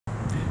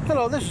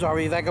Hello, this is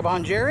RV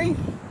Vagabond Jerry,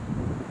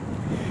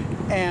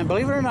 and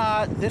believe it or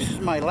not, this is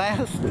my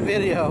last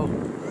video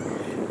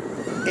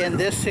in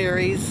this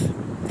series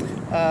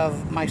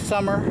of my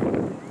summer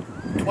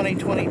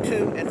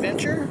 2022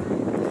 adventure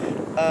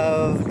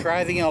of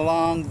driving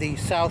along the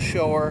south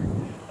shore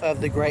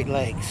of the Great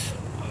Lakes.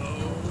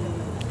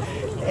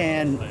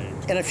 And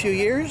in a few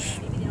years,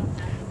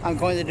 I'm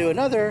going to do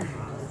another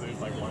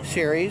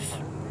series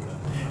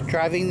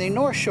driving the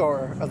north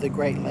shore of the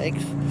Great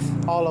Lakes,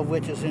 all of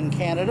which is in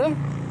Canada.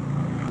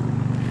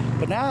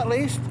 But now at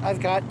least I've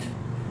got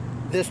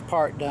this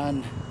part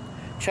done.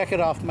 Check it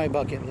off my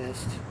bucket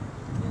list.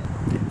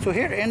 So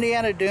here at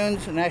Indiana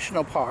Dunes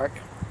National Park,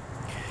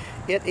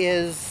 it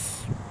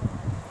is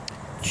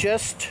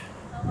just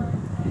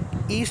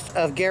east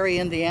of Gary,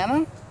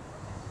 Indiana,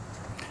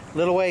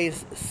 little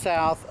ways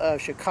south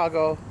of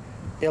Chicago,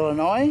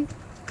 Illinois.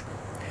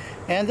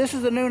 And this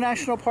is a new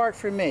national park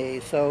for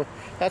me, so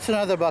that's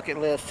another bucket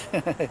list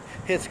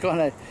it's going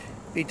to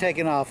be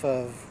taken off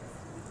of.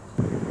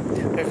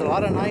 There's a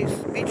lot of nice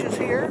beaches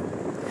here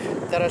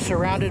that are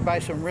surrounded by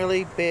some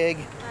really big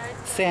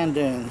sand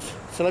dunes.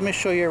 So let me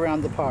show you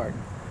around the park.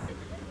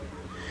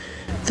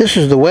 This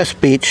is the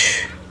West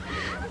Beach,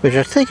 which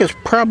I think is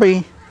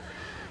probably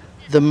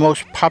the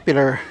most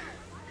popular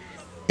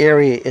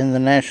area in the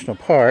national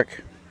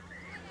park.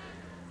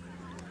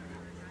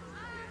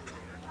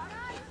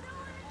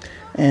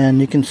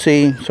 And you can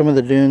see some of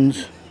the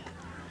dunes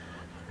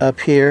up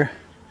here.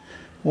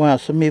 Wow,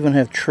 some even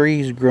have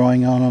trees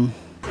growing on them.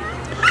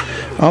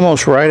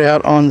 Almost right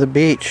out on the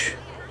beach,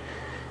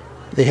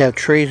 they have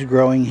trees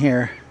growing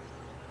here.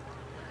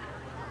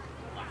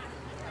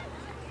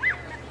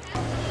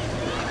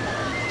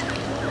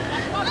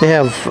 They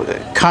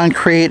have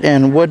concrete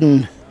and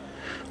wooden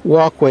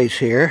walkways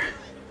here,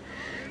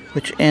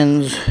 which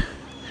ends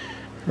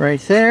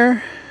right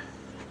there.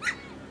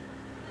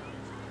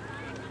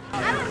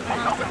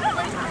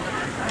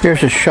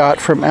 Here's a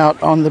shot from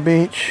out on the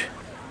beach.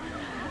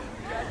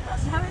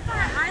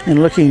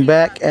 And looking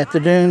back at the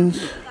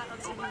dunes.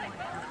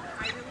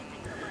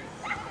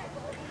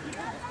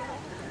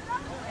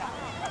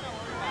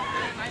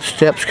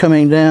 Steps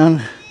coming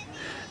down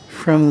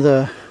from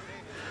the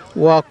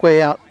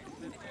walkway out,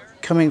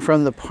 coming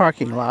from the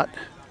parking lot.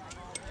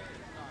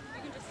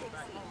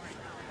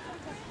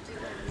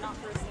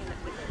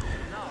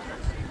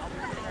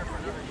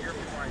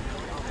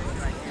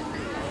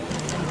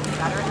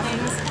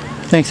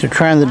 I think they're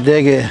trying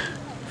to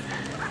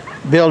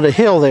build a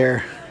hill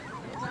there.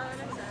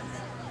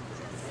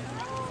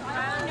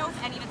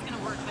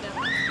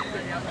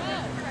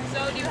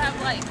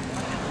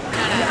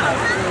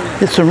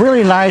 It's some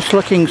really nice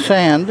looking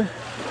sand.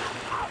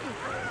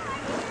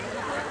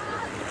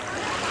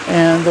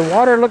 And the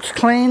water looks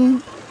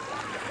clean.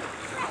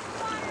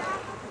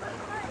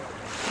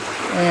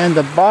 And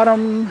the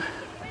bottom,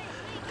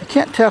 I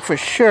can't tell for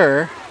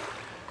sure,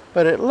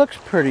 but it looks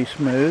pretty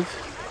smooth.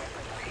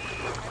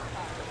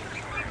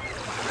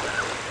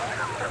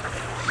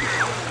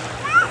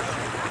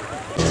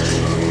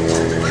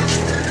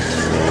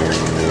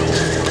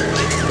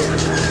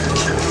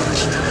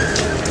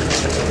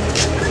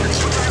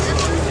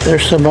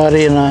 There's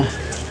somebody in a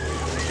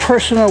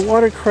personal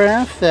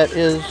watercraft that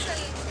is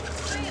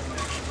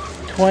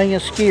towing a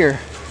skier.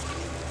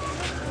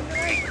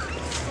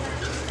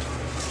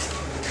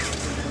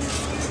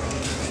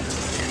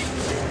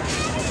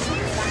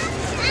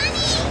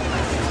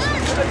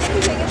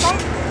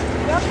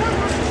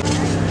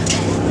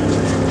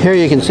 Here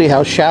you can see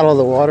how shallow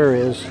the water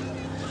is.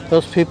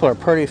 Those people are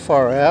pretty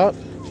far out,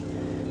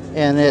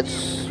 and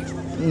it's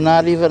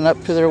not even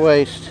up to their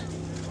waist.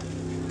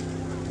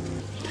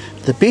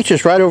 The beach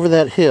is right over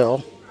that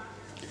hill,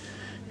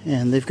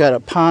 and they've got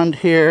a pond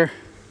here,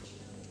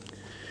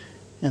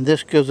 and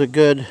this gives a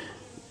good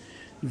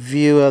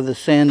view of the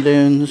sand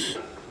dunes.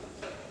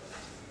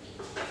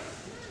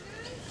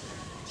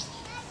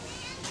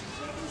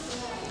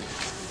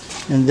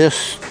 And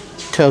this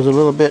tells a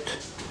little bit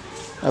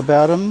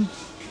about them.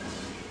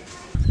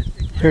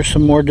 Here's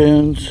some more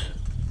dunes.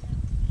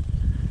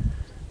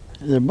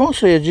 They're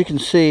mostly, as you can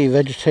see,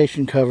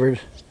 vegetation covered.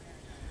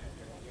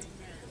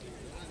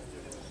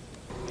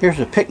 Here's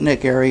a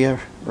picnic area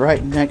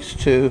right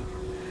next to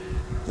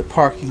the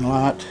parking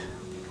lot.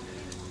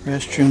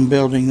 Restroom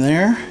building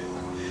there.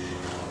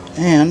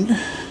 And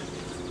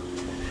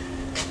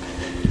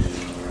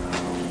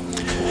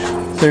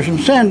there's some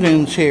sand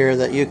dunes here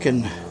that you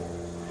can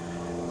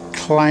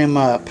climb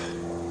up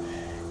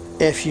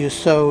if you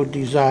so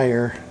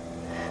desire,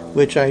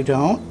 which I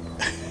don't.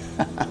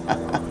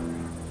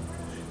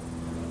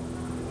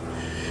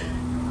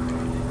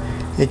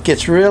 It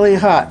gets really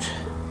hot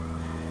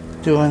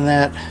doing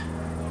that,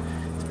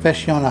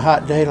 especially on a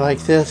hot day like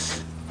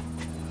this.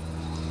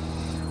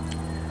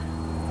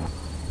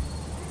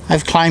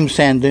 I've climbed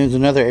sand dunes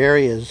in other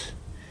areas,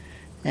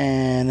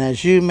 and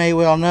as you may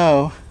well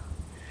know,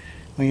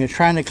 when you're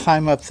trying to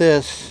climb up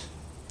this,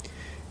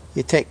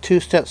 you take 2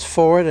 steps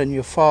forward and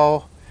you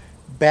fall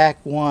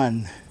back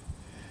 1.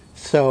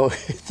 So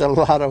it's a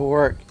lot of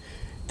work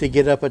to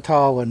get up a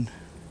tall one.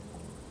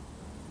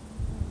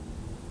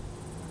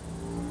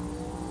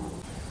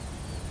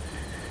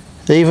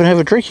 They even have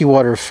a drinking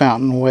water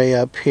fountain way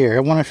up here. I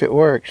wonder if it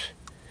works.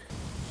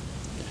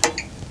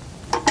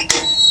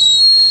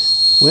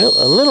 Well,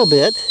 a little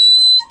bit.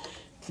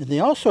 And they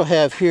also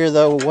have here,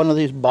 though, one of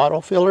these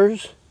bottle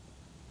fillers.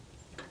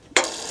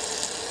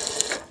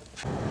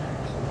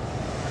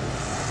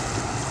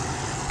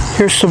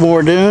 Here's some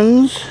more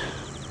dunes.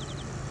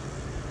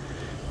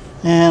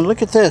 And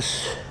look at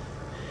this.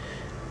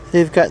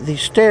 They've got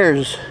these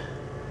stairs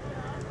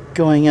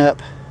going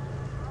up.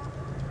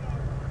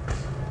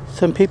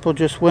 Some people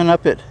just went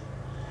up it.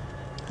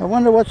 I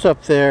wonder what's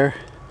up there.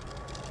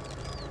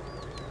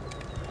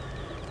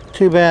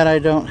 Too bad I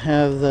don't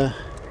have the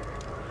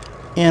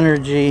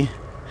energy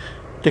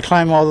to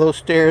climb all those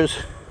stairs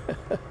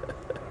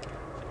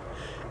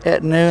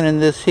at noon in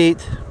this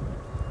heat.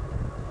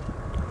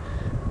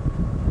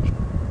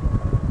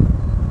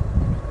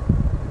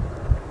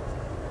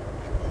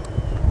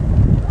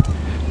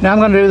 Now I'm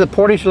going to do the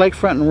Portage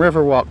Lakefront and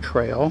Riverwalk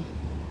Trail.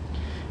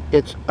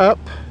 It's up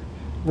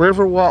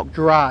Riverwalk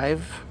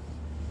Drive,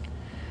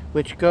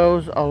 which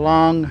goes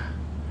along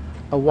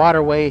a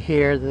waterway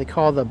here that they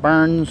call the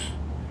Burns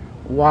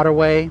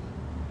Waterway,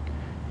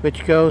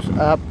 which goes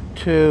up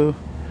to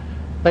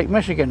Lake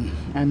Michigan,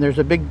 and there's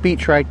a big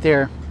beach right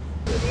there.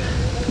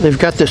 They've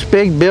got this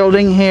big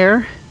building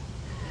here,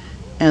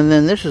 and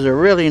then this is a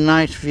really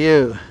nice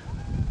view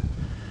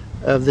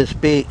of this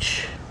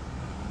beach.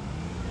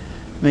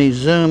 Let me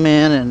zoom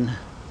in and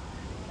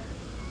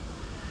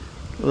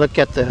look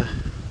at the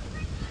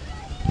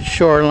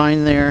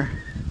shoreline there.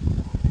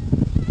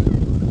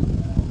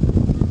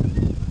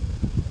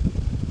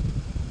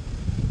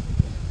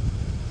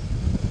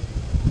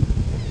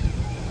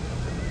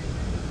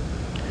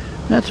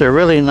 That's a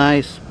really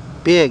nice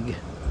big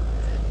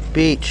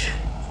beach.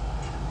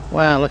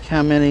 Wow, look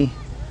how many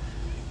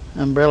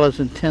umbrellas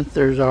and tents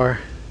there are.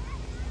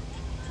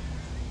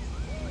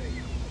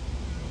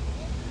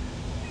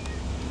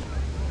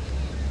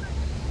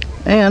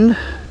 And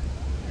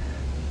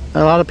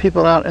a lot of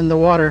people out in the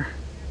water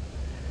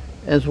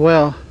as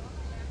well.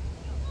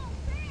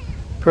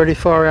 Pretty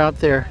far out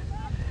there.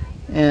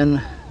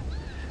 And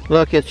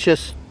look, it's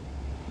just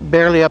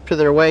barely up to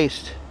their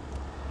waist.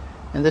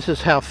 And this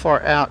is how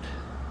far out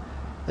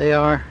they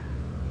are.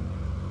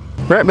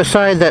 Right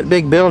beside that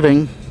big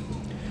building,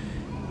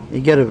 you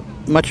get a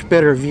much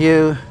better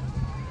view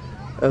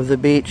of the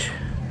beach.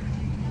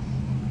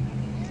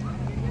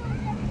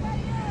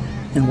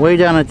 And way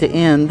down at the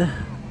end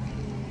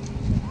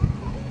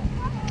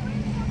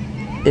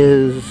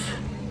is,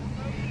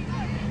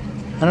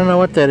 I don't know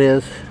what that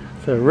is.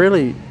 It's a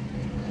really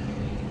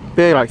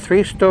big, like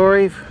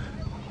 3-story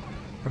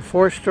or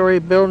 4-story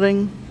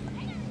building.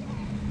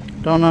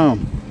 Don't know.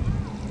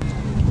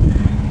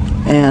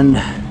 And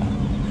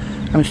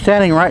I'm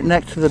standing right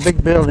next to the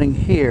big building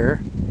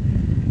here,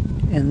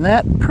 and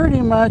that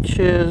pretty much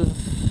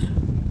is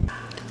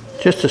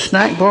just a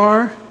snack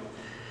bar,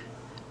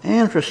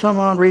 and for some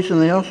odd reason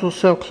they also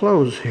sell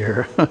clothes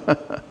here.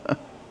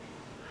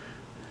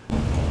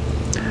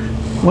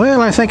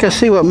 Well, I think I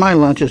see what my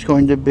lunch is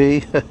going to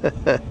be.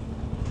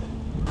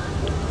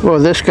 Well,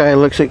 this guy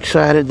looks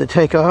excited to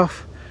take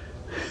off.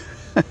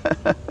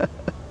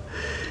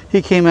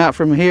 He came out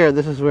from here.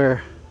 This is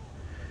where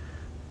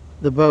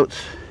the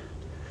boats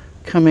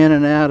come in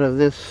and out of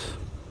this,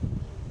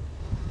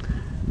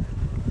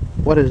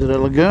 what is it, a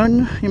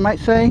lagoon, you might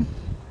say?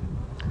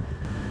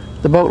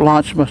 The boat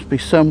launch must be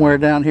somewhere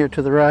down here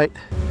to the right.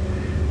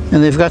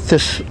 And they've got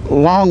this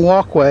long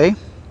walkway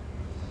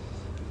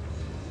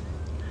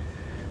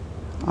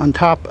on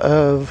top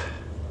of,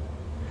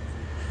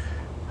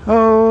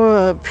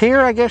 a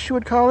pier, I guess you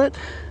would call it.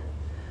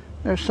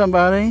 There's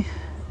somebody.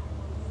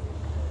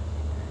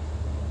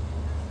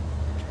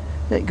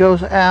 It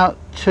goes out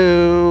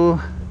to,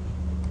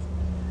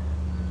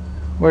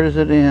 where does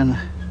it end?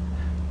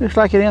 Looks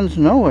like it ends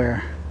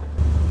nowhere.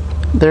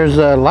 There's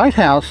a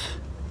lighthouse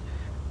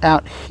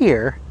out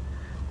here,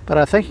 but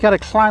I think you got to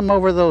climb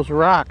over those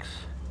rocks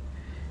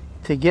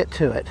to get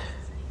to it.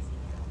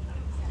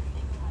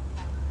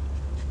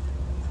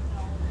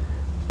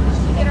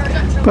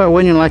 But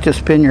wouldn't you like to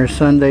spend your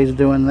Sundays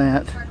doing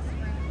that?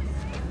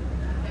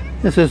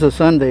 This is a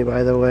Sunday,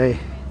 by the way.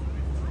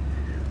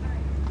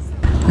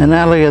 And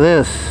now look at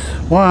this.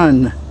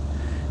 1,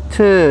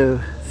 2,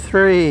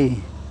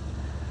 3,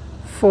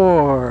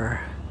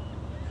 4,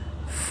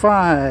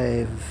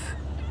 5,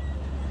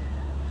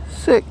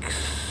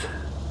 6,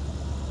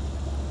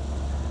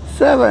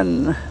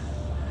 7.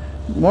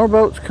 More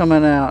boats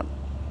coming out.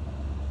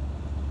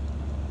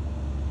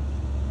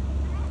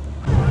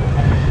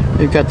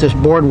 We've got this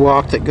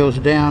boardwalk that goes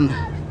down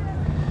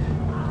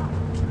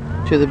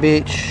to the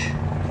beach.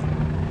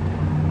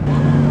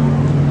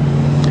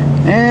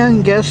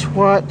 And guess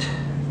what?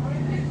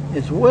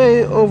 It's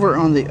way over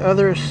on the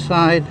other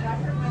side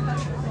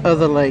of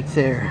the lake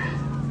there.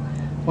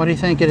 What do you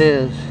think it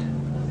is?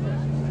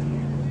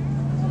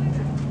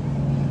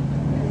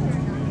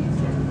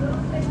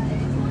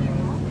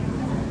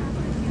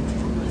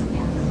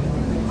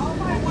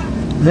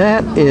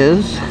 That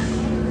is,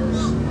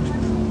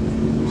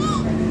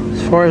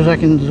 as far as I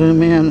can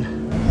zoom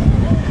in,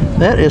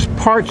 that is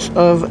parts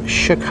of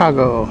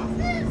Chicago.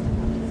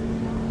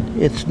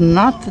 It's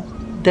not the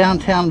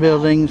downtown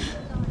buildings,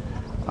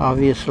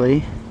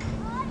 obviously,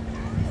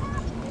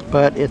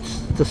 but it's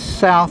the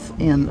south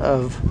end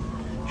of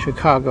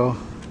Chicago.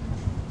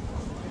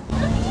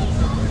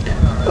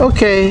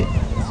 Okay,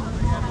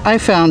 I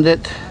found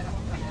it.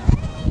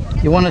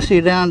 You want to see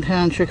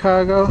downtown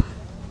Chicago?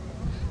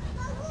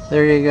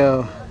 There you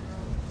go.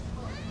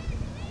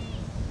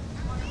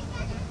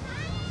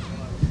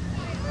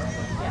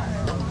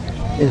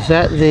 Is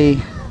that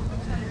the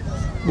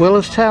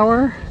Willis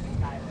Tower?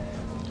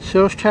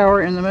 Sears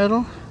Tower in the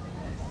middle?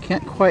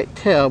 Can't quite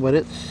tell, but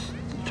it's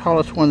the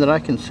tallest one that I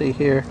can see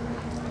here.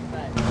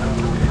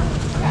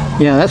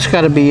 Yeah, that's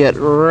got to be it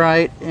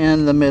right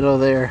in the middle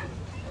there,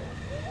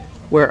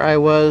 where I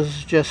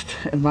was just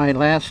in my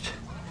last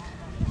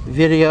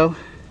video.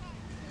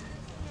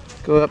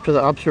 Go up to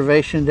the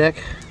observation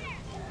deck,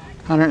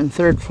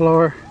 103rd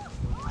floor.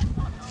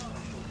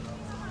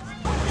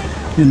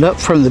 And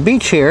up from the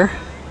beach here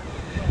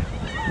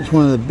is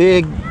one of the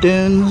big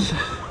dunes.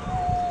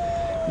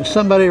 There's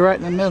somebody right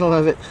in the middle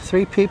of it.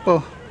 3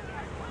 people,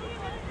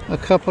 a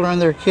couple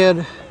and their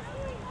kid,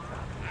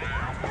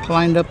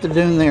 climbed up the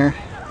dune there.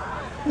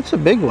 That's a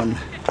big one.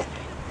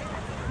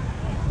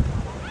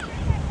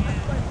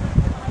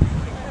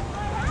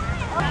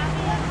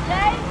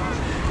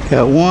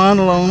 Got one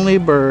lonely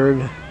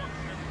bird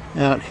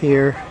out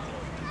here.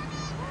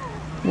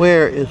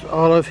 Where is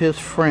all of his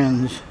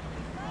friends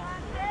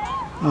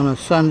on a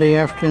Sunday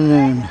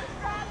afternoon?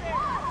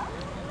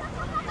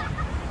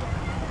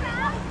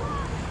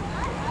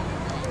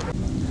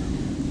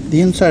 The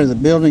inside of the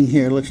building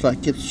here looks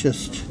like it's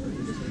just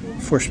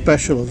for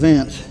special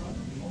events,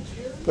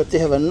 but they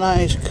have a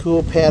nice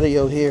cool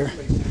patio here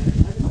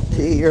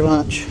to eat your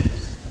lunch.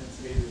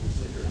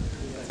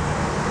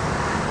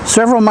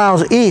 Several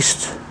miles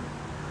east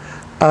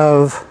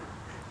of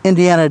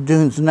Indiana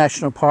Dunes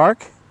National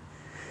Park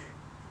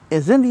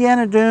is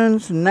Indiana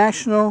Dunes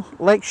National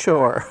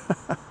Lakeshore,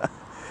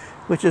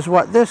 which is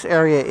what this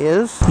area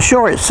is. The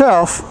shore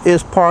itself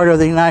is part of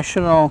the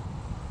National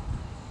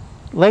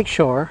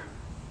Lakeshore.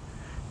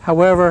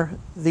 However,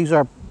 these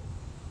are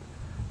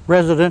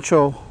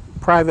residential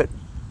private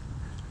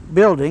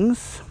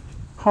buildings,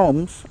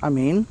 homes, I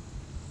mean,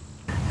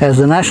 as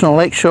the National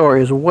Lakeshore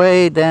is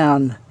way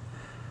down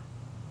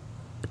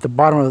at the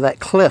bottom of that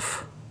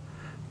cliff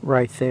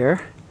right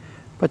there.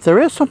 But there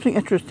is something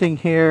interesting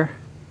here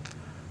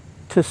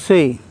to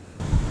see.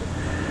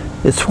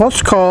 It's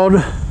what's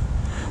called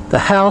the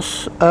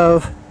House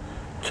of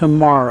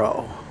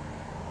Tomorrow.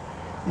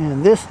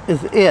 And this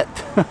is it.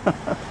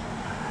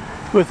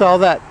 With all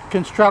that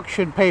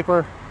construction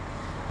paper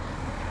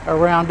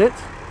around it.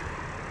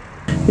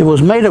 It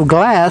was made of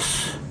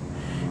glass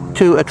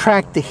to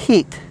attract the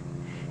heat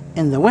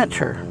in the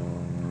winter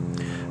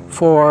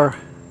for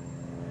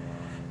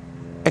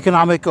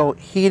economical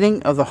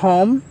heating of the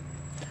home.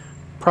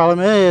 Problem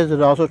is, it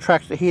also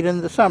attracts the heat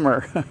in the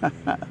summer.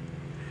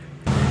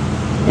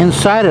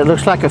 Inside it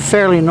looks like a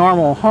fairly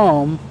normal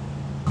home,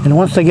 and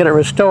once they get it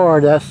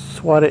restored,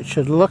 that's what it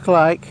should look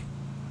like.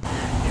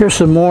 Here's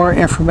some more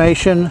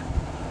information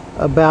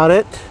about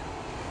it.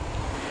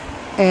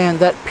 And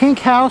that pink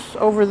house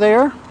over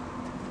there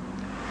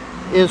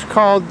is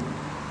called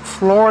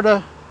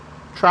Florida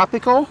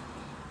Tropical,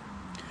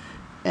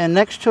 and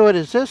next to it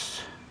is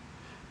this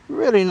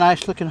really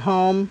nice looking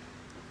home.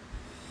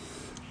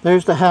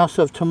 There's the House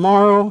of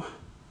Tomorrow,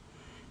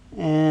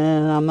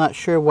 and I'm not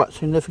sure what's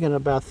significant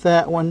about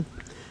that one.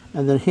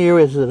 And then here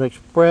is an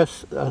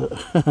express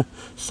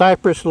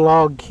cypress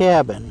log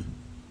cabin.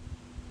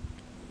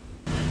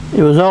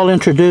 It was all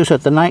introduced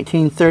at the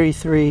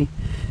 1933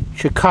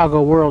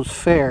 Chicago World's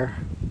Fair.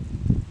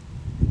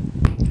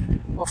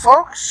 Well,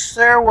 folks,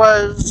 there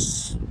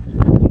was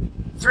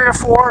 3 or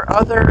 4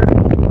 other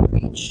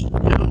beach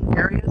dune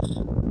areas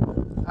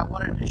I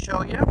wanted to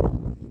show you,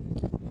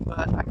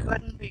 but I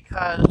couldn't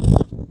because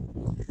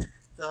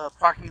the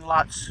parking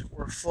lots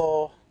were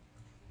full,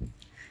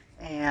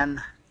 and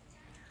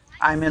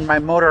I'm in my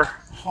motor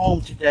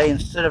home today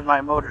instead of my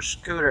motor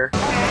scooter.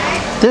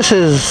 This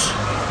is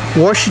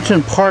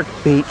Washington Park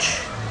Beach,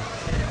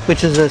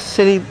 which is a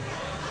city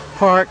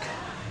park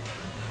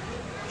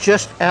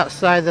just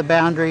outside the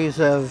boundaries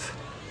of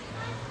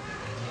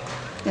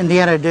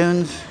Indiana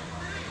Dunes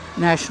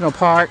National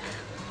Park.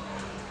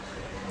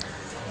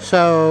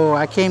 So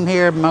I came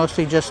here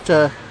mostly just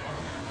to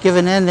give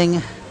an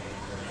ending,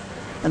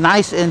 a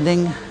nice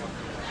ending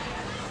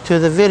to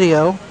the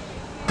video.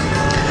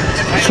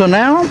 So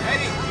now,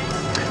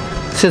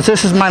 since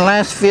this is my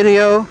last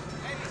video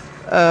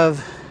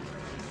of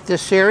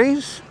this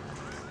series,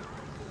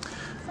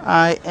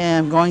 I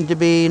am going to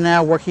be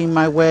now working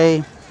my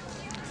way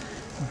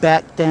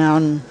back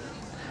down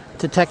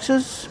to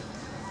Texas,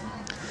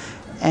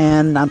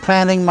 and I'm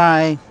planning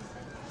my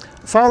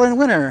fall and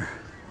winter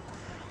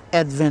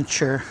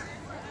adventure,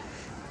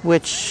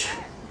 which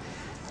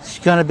is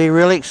going to be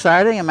really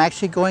exciting. I'm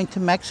actually going to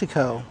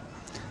Mexico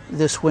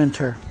this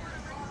winter.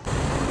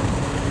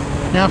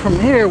 Now from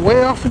here,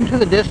 way off into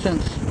the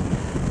distance,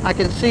 I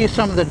can see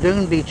some of the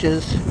dune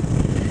beaches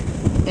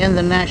in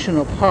the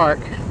national park.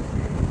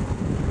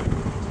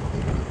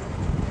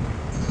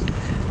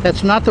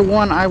 That's not the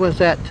one I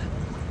was at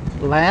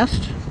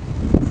last,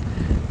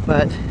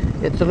 but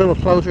it's a little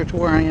closer to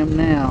where I am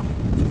now.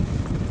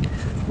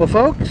 Well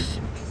folks,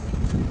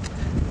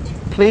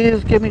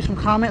 please give me some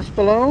comments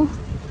below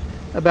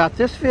about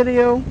this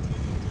video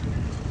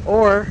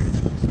or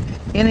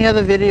any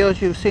other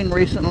videos you've seen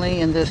recently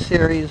in this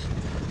series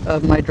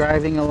of my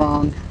driving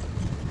along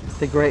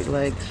the Great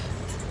Lakes.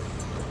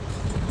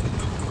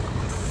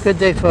 Good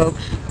day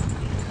folks.